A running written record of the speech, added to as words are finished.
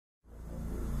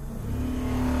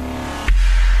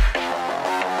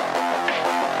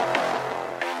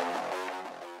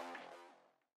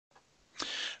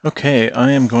Okay,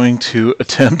 I am going to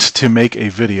attempt to make a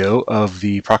video of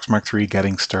the Proxmark3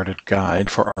 Getting Started Guide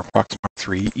for our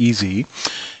Proxmark3 Easy.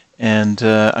 And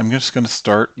I'm just going to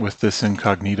start with this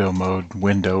incognito mode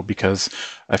window because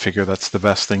I figure that's the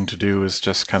best thing to do, is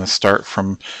just kind of start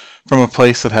from a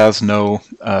place that has no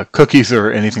cookies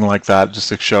or anything like that, just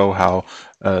to show how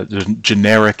the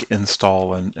generic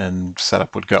install and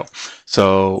setup would go.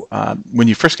 So when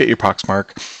you first get your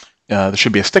Proxmark, there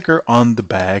should be a sticker on the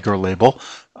bag or label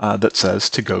that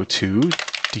says to go to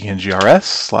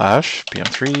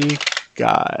dngrs/pm3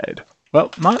 guide.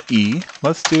 Well, not E,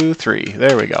 let's do 3.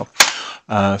 There we go.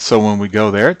 So when we go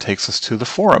there, it takes us to the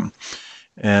forum.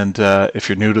 And if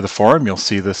you're new to the forum, you'll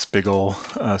see this big old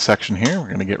section here. We're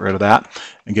going to get rid of that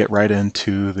and get right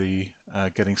into the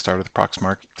Getting Started with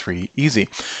Proxmark3 Easy.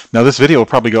 Now this video will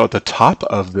probably go at the top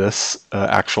of this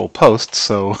actual post,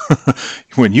 so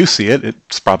when you see it,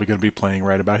 it's probably going to be playing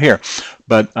right about here.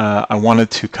 But I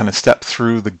wanted to kind of step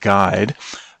through the guide.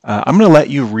 I'm going to let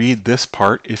you read this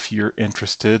part if you're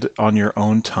interested on your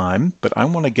own time, but I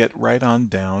want to get right on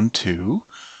down to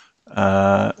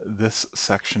this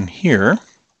section here,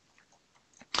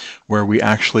 where we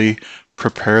actually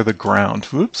prepare the ground.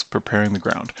 Oops, preparing the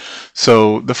ground.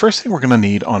 So the first thing we're going to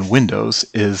need on Windows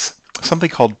is something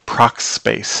called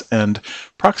Proxspace. And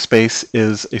Proxspace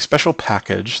is a special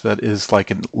package that is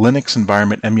like a Linux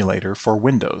environment emulator for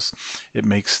Windows. It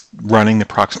makes running the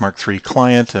Proxmark3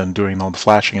 client and doing all the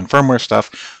flashing and firmware stuff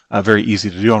very easy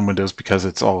to do on Windows, because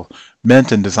it's all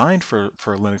meant and designed for a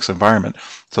Linux environment.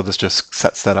 So this just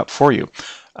sets that up for you.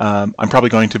 I'm probably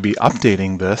going to be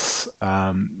updating this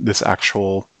this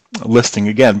actual listing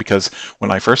again, because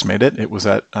when I first made it, it was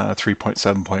at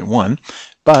 3.7.1.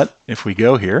 But if we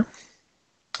go here,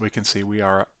 we can see we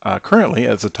are currently,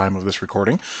 as the time of this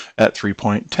recording, at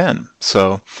 3.10.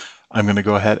 So I'm going to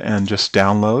go ahead and just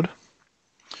download.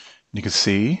 You can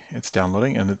see it's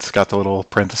downloading, and it's got the little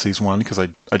parentheses 1 because I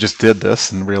just did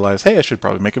this and realized, hey, I should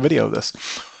probably make a video of this.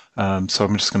 So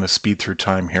I'm just going to speed through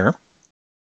time here.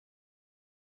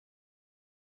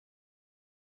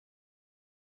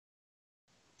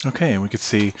 Okay, and we can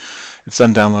see it's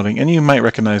done downloading, and you might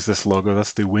recognize this logo.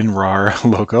 That's the WinRAR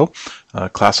logo,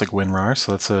 classic WinRAR.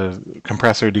 So that's a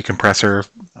compressor, decompressor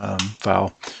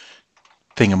file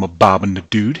thingamabob and the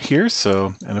dude here.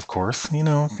 So, and of course,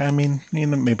 I mean,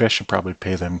 maybe I should probably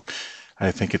pay them.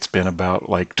 I think it's been about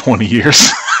like 20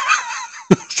 years.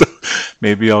 So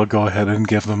maybe I'll go ahead and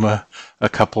give them a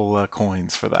couple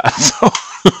coins for that.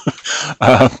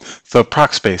 So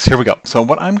Proxspace, here we go. So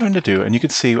what I'm going to do, and you can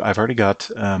see I've already got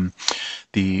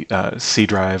the C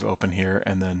drive open here,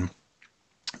 and then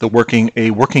a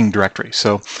working directory.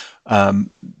 So the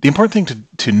important thing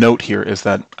to note here is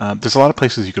that there's a lot of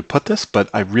places you could put this, but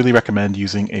I really recommend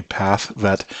using a path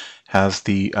that has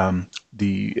the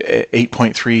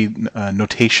 8.3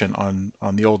 notation on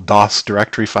the old DOS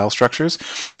directory file structures.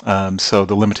 So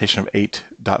the limitation of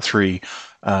 8.3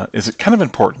 is kind of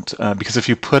important, because if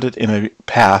you put it in a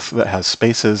path that has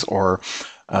spaces, or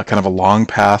kind of a long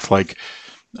path like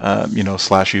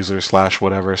 /user/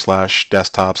 whatever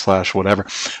 /desktop/ whatever,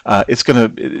 it's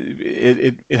gonna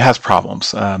it has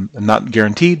problems. Not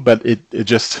guaranteed, but it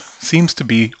just seems to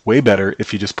be way better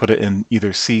if you just put it in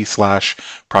either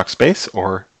C/Proxspace,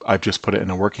 or I've just put it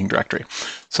in a working directory.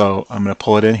 So I'm going to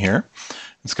pull it in here.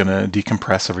 It's going to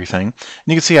decompress everything. And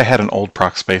you can see I had an old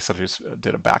Proxspace that I just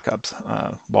did a backup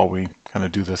while we kind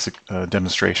of do this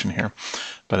demonstration here.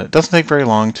 But it doesn't take very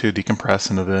long to decompress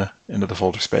into the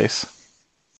folder space.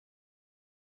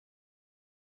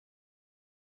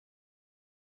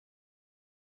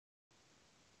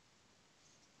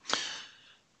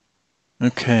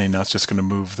 Okay, now it's just going to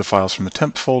move the files from the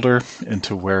temp folder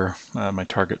into where my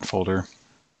target folder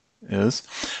is.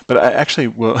 But I actually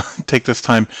will take this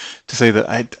time to say that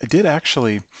I did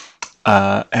actually,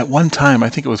 at one time, I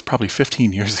think it was probably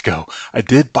 15 years ago, I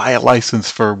did buy a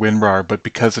license for WinRAR, but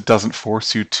because it doesn't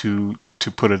force you to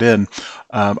put it in,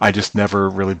 I just never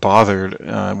really bothered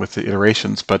with the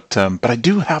iterations. But I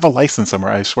do have a license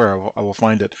somewhere. I swear I will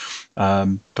find it. Or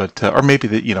maybe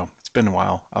that, it's been a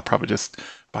while. I'll probably just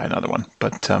buy another one.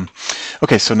 But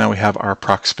okay, so now we have our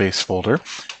Proxspace folder,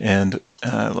 and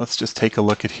let's just take a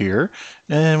look at here,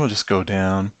 and we'll just go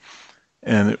down,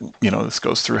 and this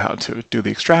goes through how to do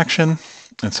the extraction.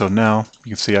 And so now you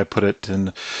can see I put it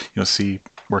in, C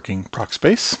working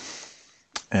Proxspace,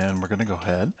 and we're going to go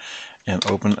ahead and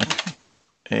open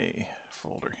a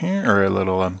folder here, or a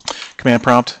little command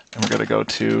prompt, and we're going to go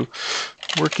to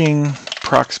working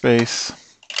Proxspace,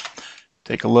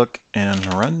 take a look,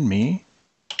 and run me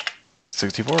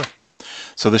 64.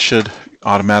 So this should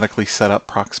automatically set up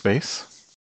Proxspace.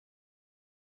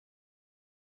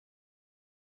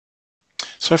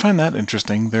 So I find that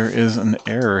interesting. There is an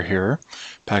error here.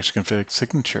 Package config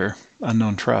signature,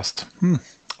 unknown trust.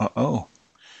 Uh-oh.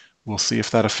 We'll see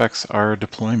if that affects our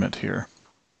deployment here.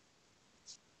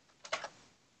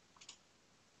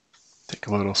 Take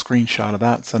a little screenshot of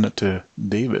that, send it to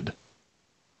David.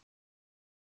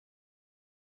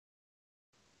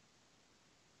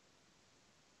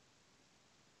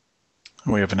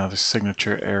 We have another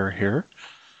signature error here.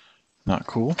 Not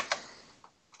cool.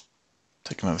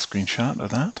 Take another screenshot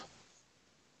of that.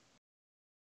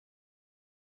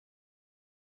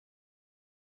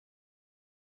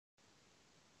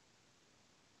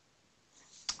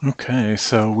 Okay,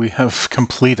 so we have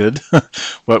completed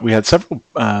what we had several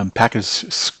package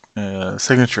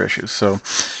signature issues. So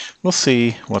we'll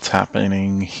see what's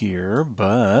happening here,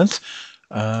 but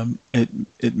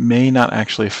it may not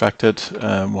actually affect it.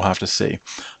 We'll have to see.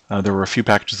 There were a few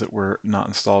packages that were not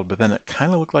installed, but then it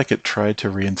kind of looked like it tried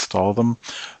to reinstall them.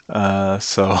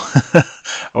 So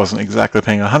I wasn't exactly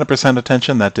paying 100%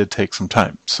 attention. That did take some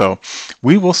time. So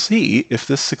we will see if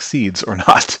this succeeds or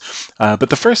not. But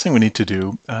the first thing we need to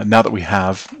do, now that we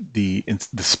have the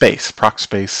space, proc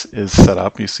space is set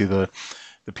up, you see the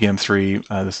PM3,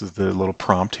 this is the little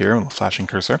prompt here, a flashing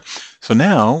cursor. So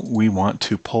now we want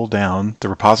to pull down the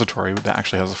repository that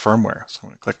actually has a firmware. So I'm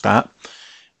going to click that.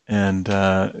 And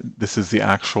this is the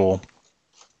actual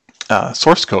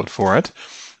source code for it.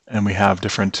 And we have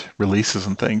different releases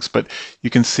and things. But you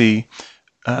can see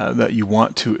that you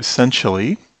want to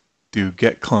essentially do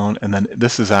get clone, and then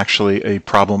this is actually a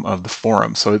problem of the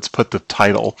forum. So it's put the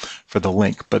title for the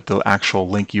link, but the actual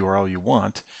link URL you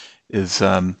want is,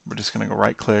 we're just going to go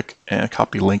right click and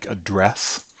copy link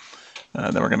address.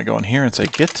 Then we're going to go in here and say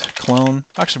git clone.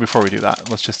 Actually, before we do that,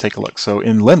 let's just take a look. So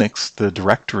in Linux, the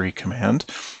directory command,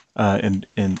 in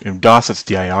DOS it's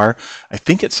dir. I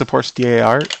think it supports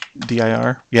dir.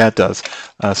 Yeah, it does.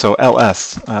 So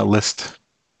ls, list.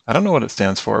 I don't know what it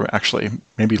stands for, actually.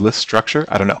 Maybe list structure?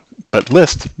 I don't know. But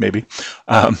list, maybe.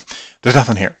 There's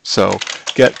nothing here. So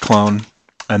get clone,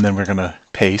 and then we're going to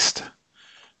paste.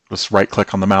 Let's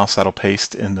right-click on the mouse. That'll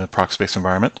paste in the Proxspace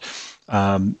environment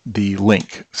the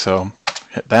link. So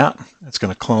hit that. It's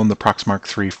going to clone the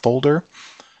Proxmark3 folder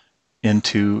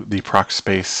into the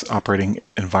Proxspace operating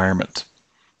environment.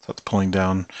 So it's pulling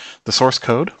down the source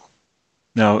code.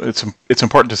 Now, it's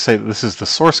important to say that this is the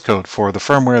source code for the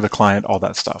firmware, the client, all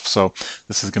that stuff. So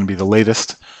this is going to be the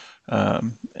latest,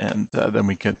 and then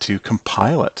we get to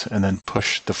compile it and then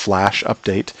push the flash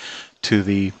update to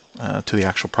the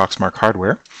actual Proxmark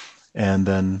hardware, and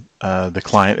then the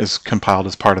client is compiled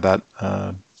as part of that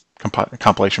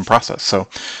compilation process. So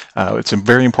it's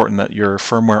very important that your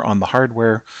firmware on the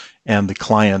hardware and the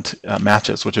client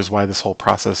matches, which is why this whole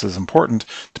process is important,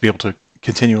 to be able to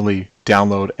continually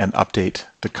download and update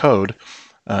the code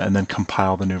and then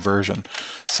compile the new version.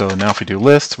 So now if we do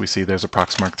list, we see there's a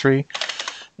Proxmark3,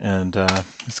 and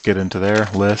let's get into there,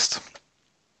 list.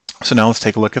 So now let's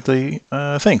take a look at the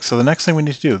thing. So the next thing we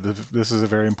need to do, this is a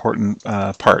very important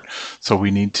part. So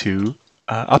we need to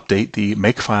update the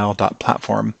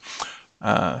makefile.platform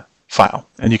file.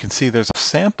 And you can see there's a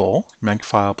sample,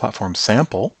 makefile platform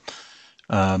sample.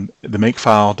 The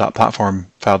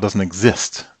makefile.platform file doesn't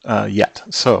exist yet.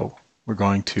 So we're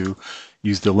going to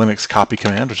use the Linux copy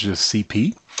command, which is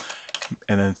cp.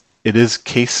 And then it is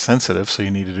case sensitive, so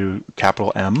you need to do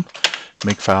capital M,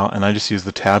 makefile, and I just use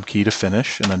the tab key to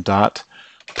finish, and then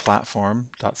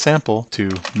 .platform.sample to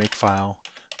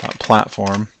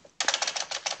makefile.platform.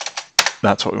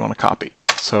 That's what we want to copy.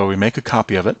 So we make a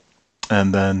copy of it,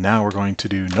 and then now we're going to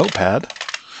do Notepad,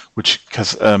 which,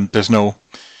 because there's no,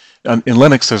 in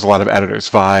Linux there's a lot of editors,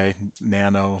 Vi,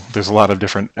 Nano, there's a lot of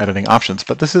different editing options,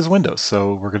 but this is Windows,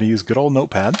 so we're going to use good old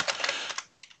Notepad,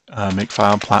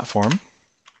 makefile platform,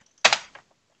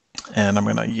 and I'm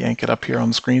going to yank it up here on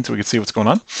the screen so we can see what's going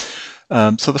on.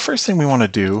 So the first thing we want to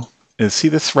do is, see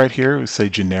this right here, we say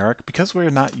generic. Because we're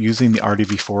not using the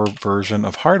RDV4 version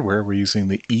of hardware, we're using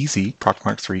the easy,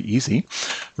 Proxmark3 easy.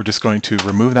 We're just going to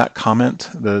remove that comment.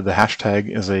 The hashtag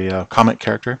is a comment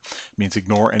character. It means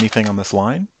ignore anything on this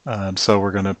line. So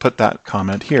we're going to put that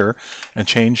comment here and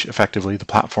change effectively the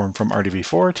platform from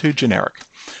RDV4 to generic.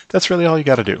 That's really all you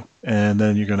got to do. And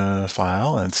then you're going to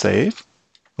file and save.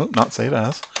 Oh, not save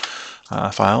as.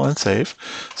 File and save.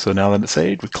 So now that it's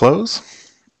saved, we close.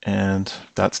 And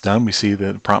that's done. We see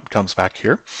the prompt comes back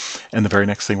here. And the very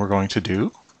next thing we're going to do,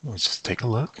 let's just take a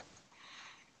look.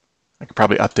 I could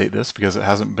probably update this because it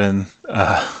hasn't been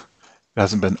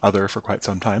other for quite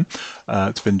some time.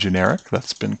 It's been generic.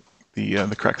 That's been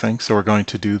the correct thing. So we're going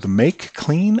to do the make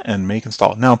clean and make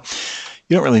install. Now,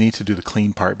 you don't really need to do the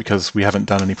clean part because we haven't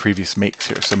done any previous makes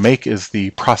here. So make is the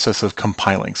process of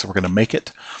compiling. So we're going to make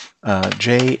it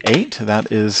J8.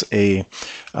 That is a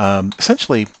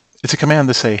essentially it's a command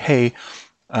to say, hey,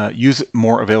 use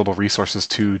more available resources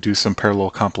to do some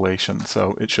parallel compilation.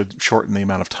 So it should shorten the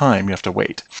amount of time you have to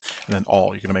wait. And then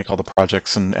you're going to make all the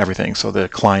projects and everything. So the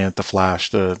client, the flash,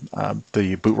 the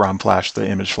boot ROM flash, the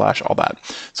image flash, all that.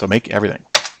 So make everything.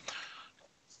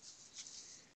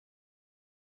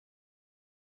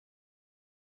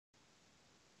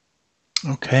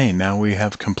 Okay, now we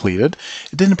have completed.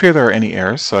 It didn't appear there are any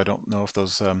errors, so I don't know if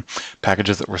those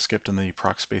packages that were skipped in the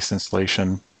prox-based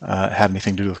installation had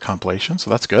anything to do with compilation,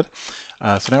 so that's good.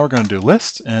 So now we're going to do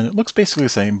list, and it looks basically the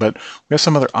same, but we have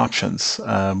some other options.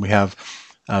 We have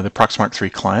the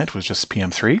Proxmark3 client was just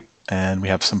PM3, and we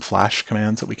have some flash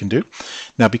commands that we can do.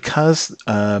 Now, because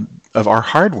of our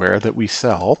hardware that we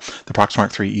sell, the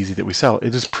Proxmark3 Easy that we sell,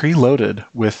 it is preloaded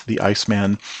with the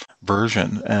Iceman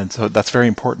version, and so that's very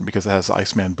important because it has the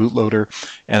Iceman bootloader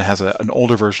and it has an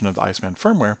older version of the Iceman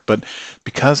firmware, but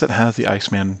because it has the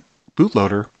Iceman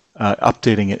bootloader,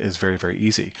 updating it is very, very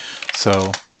easy.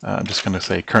 So I'm just going to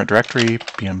say current directory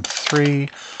PM3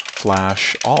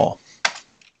 flash all.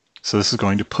 So this is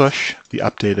going to push the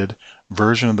updated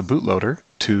version of the bootloader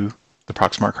to the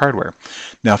Proxmark hardware.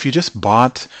 Now, if you just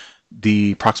bought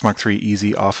the Proxmark3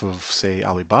 Easy off of, say,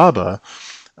 Alibaba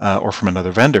or from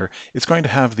another vendor, it's going to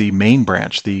have the main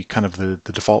branch, the kind of the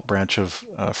default branch of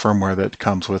firmware that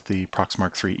comes with the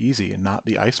Proxmark3 Easy and not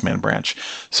the Iceman branch.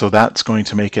 So that's going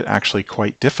to make it actually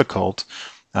quite difficult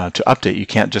to update. You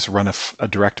can't just run a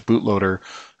direct bootloader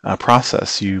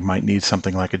process. You might need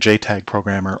something like a JTAG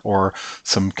programmer or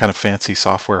some kind of fancy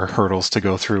software hurdles to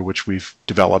go through, which we've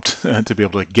developed to be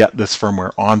able to get this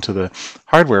firmware onto the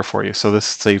hardware for you. So this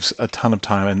saves a ton of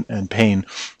time and pain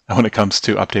when it comes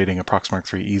to updating a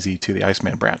Proxmark3 Easy to the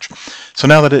Iceman branch. So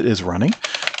now that it is running,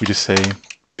 we just say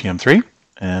PM3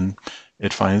 and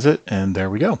it finds it, and there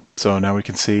we go. So now we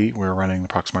can see we're running the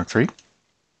Proxmark3.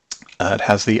 It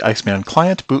has the Iceman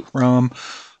client, boot ROM,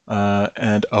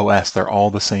 and OS. They're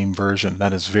all the same version.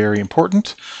 That is very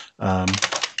important.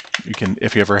 You can,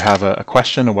 if you ever have a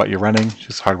question of what you're running,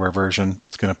 just hardware version,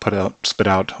 it's going to spit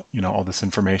out, all this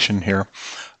information here,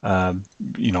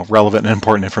 relevant and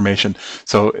important information.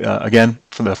 So again,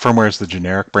 for the firmware is the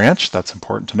generic branch. That's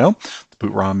important to know. The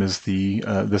boot ROM is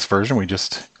this version we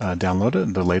just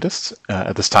downloaded, the latest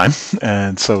at this time,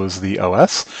 and so is the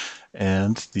OS,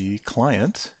 and the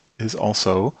client is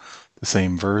also the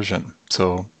same version.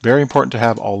 So very important to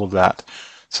have all of that.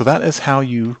 So that is how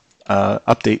you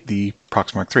update the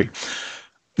Proxmark3.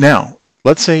 Now,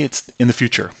 let's say it's in the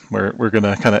future. We're going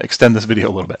to kind of extend this video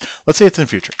a little bit. Let's say it's in the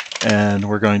future, and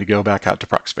we're going to go back out to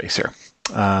Proxspace here.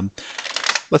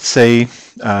 Let's say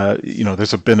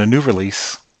there's been a new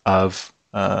release of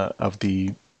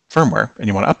the firmware and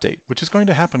you want to update, which is going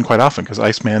to happen quite often because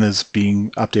Iceman is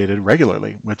being updated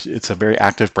regularly, which it's a very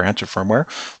active branch of firmware,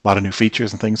 a lot of new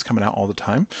features and things coming out all the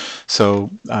time. So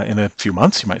in a few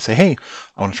months, you might say, hey,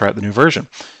 I want to try out the new version.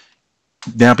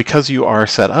 Now, because you are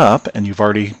set up and you've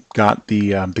already got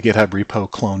the GitHub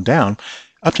repo cloned down,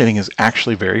 updating is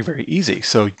actually very, very easy.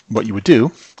 So what you would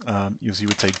do is you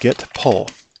would say git pull.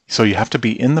 So you have to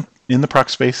be in the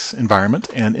Proxspace environment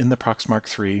and in the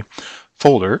Proxmark3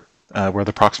 folder where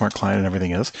the Proxmark client and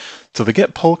everything is. So the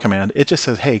git pull command, it just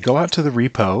says, hey, go out to the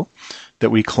repo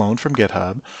that we cloned from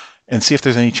GitHub and see if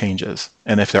there's any changes.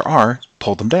 And if there are,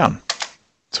 pull them down.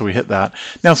 So we hit that.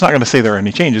 Now it's not going to say there are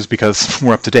any changes because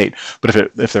we're up to date. But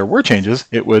if there were changes,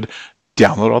 it would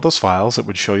download all those files. It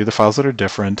would show you the files that are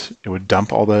different. It would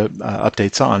dump all the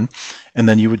updates on. And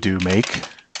then you would do make,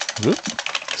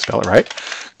 spell it right,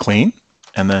 clean,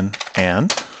 and then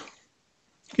and.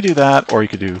 You could do that, or you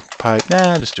could do pipe,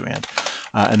 just do and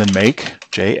then make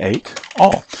J8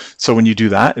 all. So when you do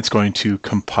that, it's going to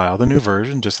compile the new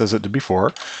version just as it did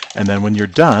before. And then when you're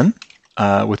done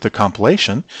with the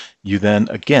compilation, you then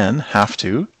again have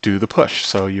to do the push.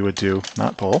 So you would do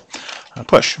not pull,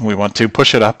 push. We want to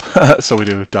push it up, so we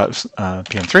do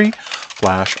PM3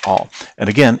 flash all. And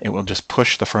again, it will just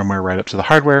push the firmware right up to the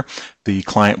hardware. The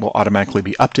client will automatically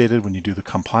be updated when you do the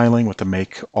compiling with the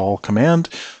make all command,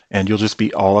 and you'll just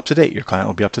be all up to date. Your client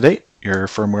will be up to date. Your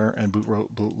firmware and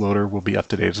bootloader will be up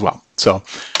to date as well. So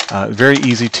very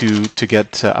easy to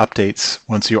get updates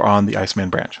once you're on the Iceman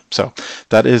branch. So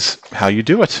that is how you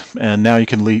do it. And now you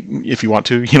can, if you want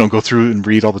to, go through and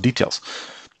read all the details.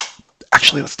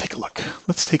 Actually, let's take a look.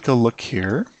 Let's take a look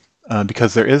here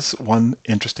because there is one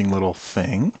interesting little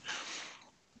thing.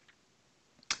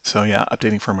 So yeah,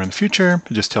 updating firmware in the future,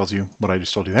 it just tells you what I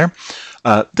just told you there.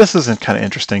 This is kind of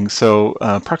interesting. So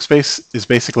Proxspace is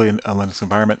basically a Linux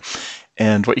environment,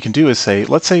 And what you can do is say,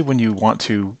 let's say when you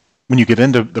get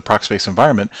into the Proxspace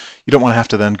environment, you don't want to have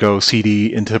to then go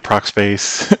cd into the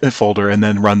Proxspace folder and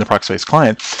then run the Proxspace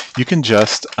client. You can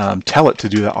just tell it to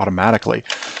do that automatically.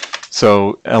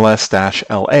 So ls-la,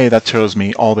 that shows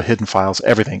me all the hidden files,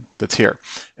 everything that's here.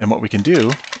 And what we can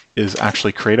do is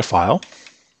actually create a file.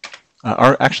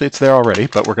 Or actually, it's there already,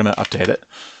 but we're going to update it.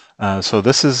 So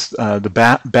this is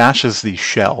the bash is the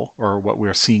shell, or what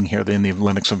we're seeing here in the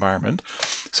Linux environment.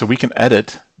 So we can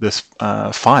edit this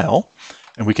file,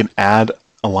 and we can add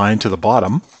a line to the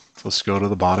bottom. So let's go to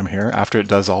the bottom here. After it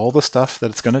does all the stuff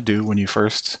that it's going to do when you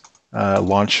first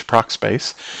launch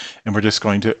Proxspace, and we're just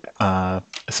going to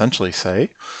essentially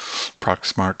say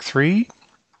Proxmark3,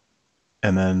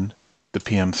 and then the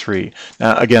PM3.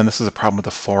 Now, again, this is a problem with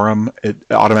the forum. It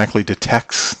automatically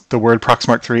detects the word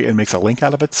Proxmark3 and makes a link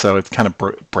out of it, so it kind of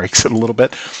breaks it a little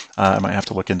bit. I might have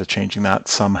to look into changing that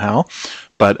somehow.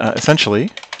 But essentially,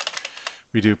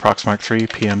 we do Proxmark3,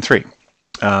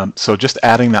 PM3. So just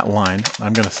adding that line,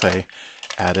 I'm going to say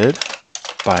added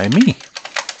by me.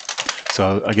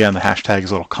 So again, the hashtag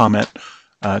is a little comment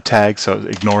tag, so it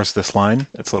ignores this line,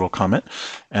 it's a little comment,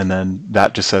 and then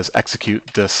that just says execute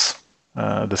this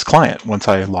this client once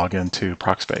I log into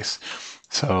Proxspace.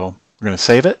 So we're going to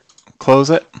save it, close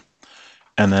it,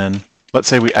 and then let's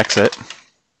say we exit.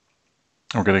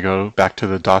 We're going to go back to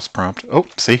the DOS prompt. Oh,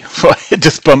 see, it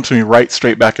just bumps me right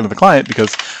straight back into the client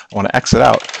because I want to exit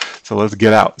out. So let's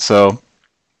get out. So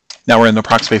now we're in the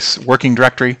Proxspace working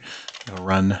directory. I'll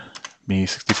run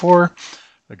me64.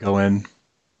 I go in.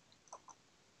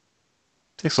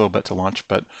 Takes a little bit to launch,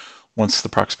 but once the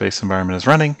Proxspace environment is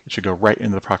running, it should go right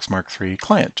into the Proxmark3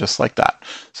 client, just like that.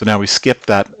 So now we skip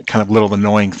that kind of little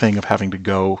annoying thing of having to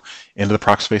go into the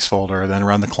Proxspace folder, then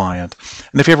run the client.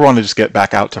 And if you ever want to just get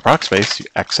back out to Proxspace, you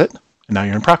exit, and now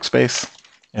you're in Proxspace,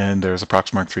 and there's a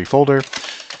Proxmark3 folder.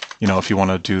 You know, if you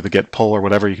want to do the git pull or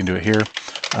whatever, you can do it here.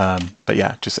 But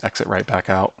yeah, just exit right back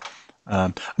out.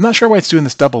 I'm not sure why it's doing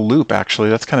this double loop, actually.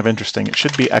 That's kind of interesting. It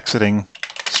should be exiting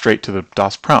straight to the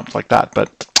DOS prompt like that,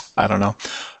 but I don't know.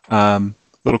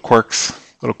 Little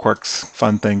quirks,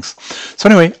 fun things. So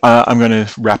anyway, I'm going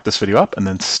to wrap this video up and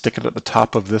then stick it at the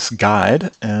top of this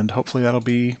guide, and hopefully that'll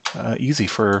be easy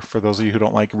for those of you who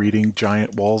don't like reading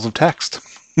giant walls of text.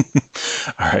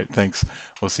 All right, thanks.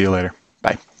 We'll see you later.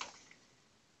 Bye.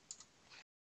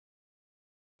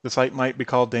 The site might be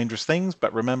called Dangerous Things,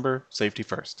 but remember, safety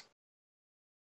first.